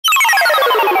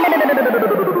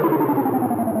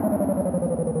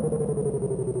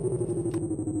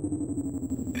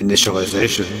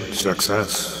Initialization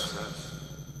success.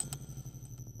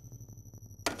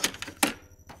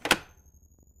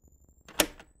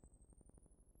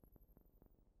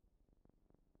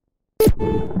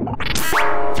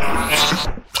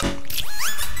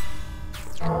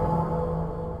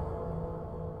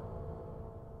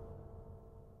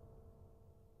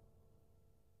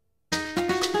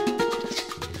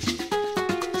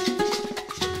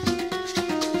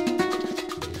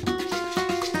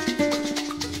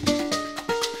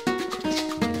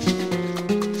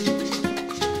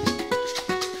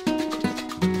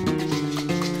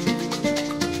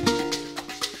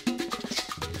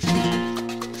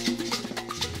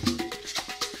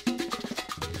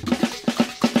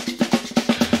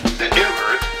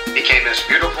 Became as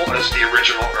beautiful as the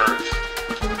original Earth.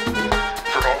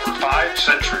 For over 5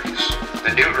 centuries,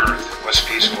 the new Earth was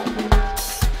peaceful.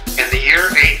 In the year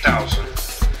 8000,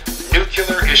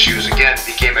 nuclear issues again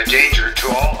became a danger to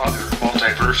all other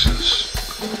multiverses.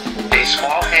 A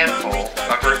small handful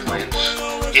of Earthlings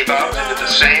evolved into the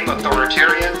same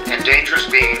authoritarian and dangerous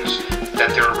beings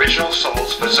that their original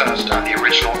souls possessed on the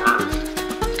original Earth.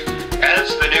 As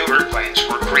the new Earthlings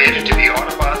were created to be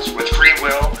Autobots with free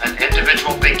will and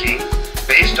individual thinking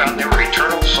based on their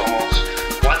eternal souls,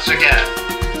 once again,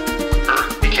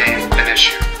 Earth became an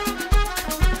issue.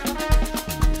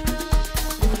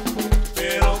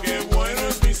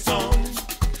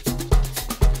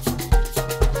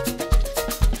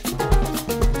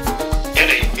 In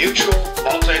a mutual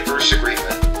multiverse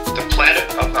agreement, the planet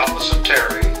of Alpha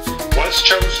Centauri was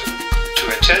chosen to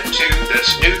attend to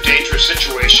this new dangerous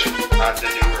situation on the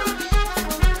new Earth.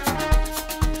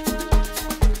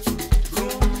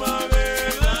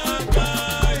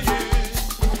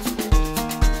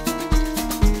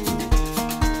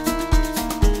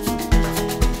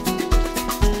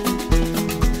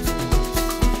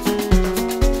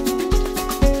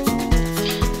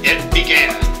 It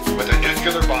began with a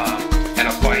nuclear bomb and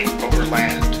a fight over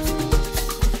land.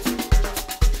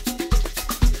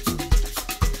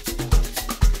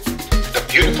 The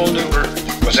beautiful new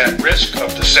Earth was at risk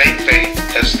of the same fate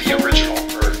as the original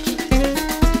Earth.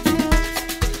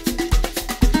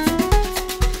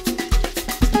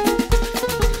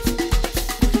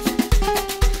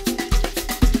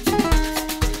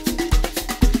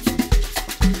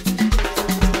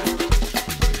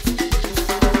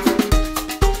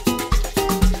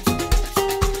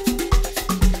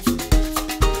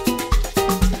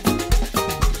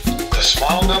 The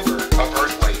small number of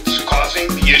Earthlings causing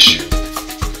the issue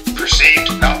perceived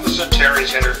Alpha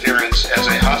Centauri's interference as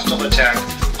a hostile attack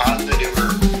on the new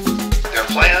Earth. Their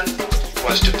plan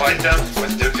was to fight them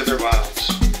with nuclear bombs.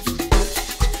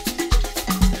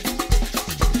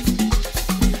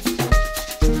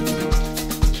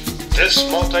 This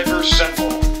multiverse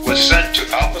symbol was sent to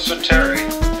Alpha Centauri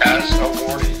as a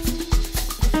warning.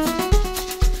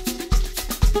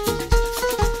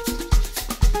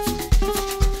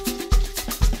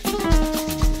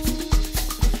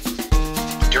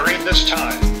 During this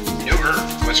time, New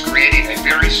Earth was creating a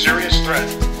very serious threat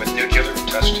with nuclear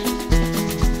testing.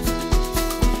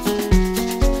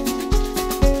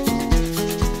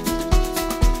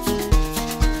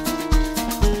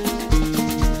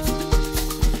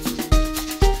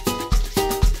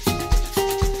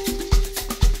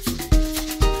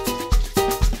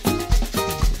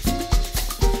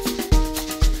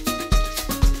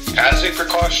 As a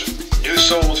precaution, new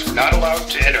souls were not allowed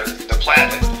to enter the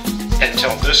planet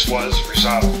until this was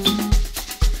resolved.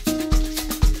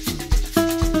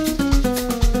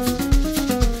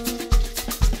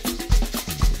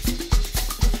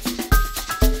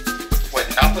 When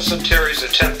Alpha Centauri's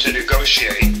attempt to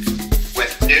negotiate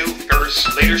with New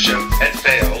Earth's leadership had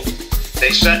failed,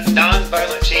 they sent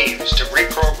non-violent teams to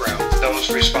reprogram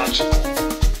those responsible.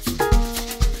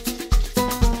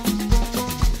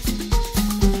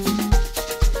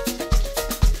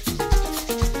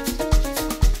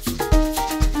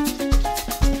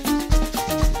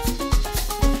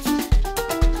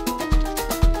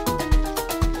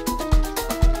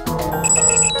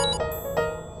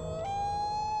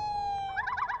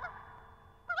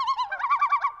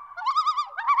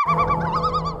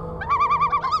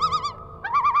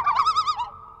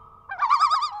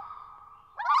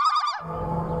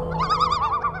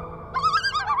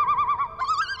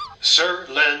 Sir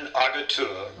Lin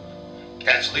Agatua,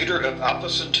 as leader of Alpha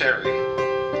Centauri,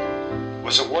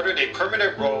 was awarded a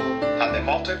permanent role on the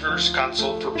Multiverse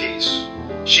Council for Peace.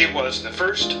 She was the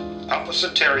first Alpha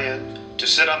Centaurian to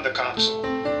sit on the council.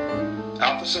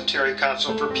 Alpha Centauri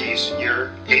Council for Peace,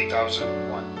 year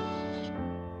 8001.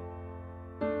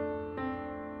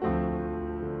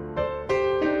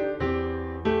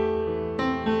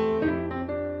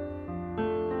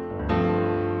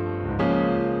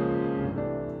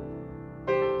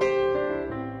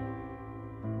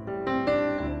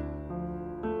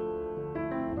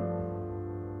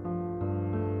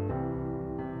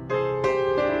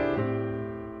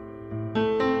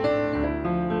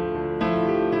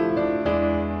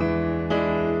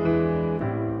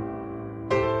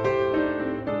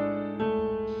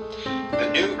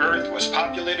 new Earth was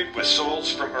populated with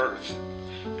souls from Earth.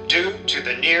 Due to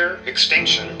the near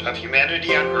extinction of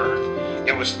humanity on Earth,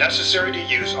 it was necessary to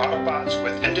use Autobots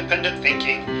with independent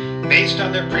thinking based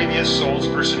on their previous soul's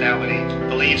personality,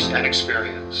 beliefs, and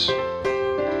experience.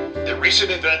 The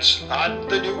recent events on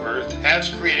the new Earth has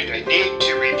created a need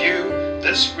to review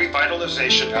this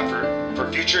revitalization effort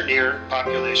for future near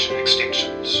population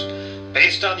extinctions,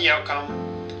 based on the outcome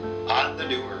on the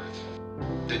new Earth.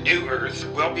 The new Earth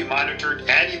will be monitored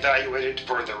and evaluated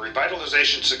for the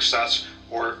revitalization success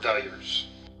or failures.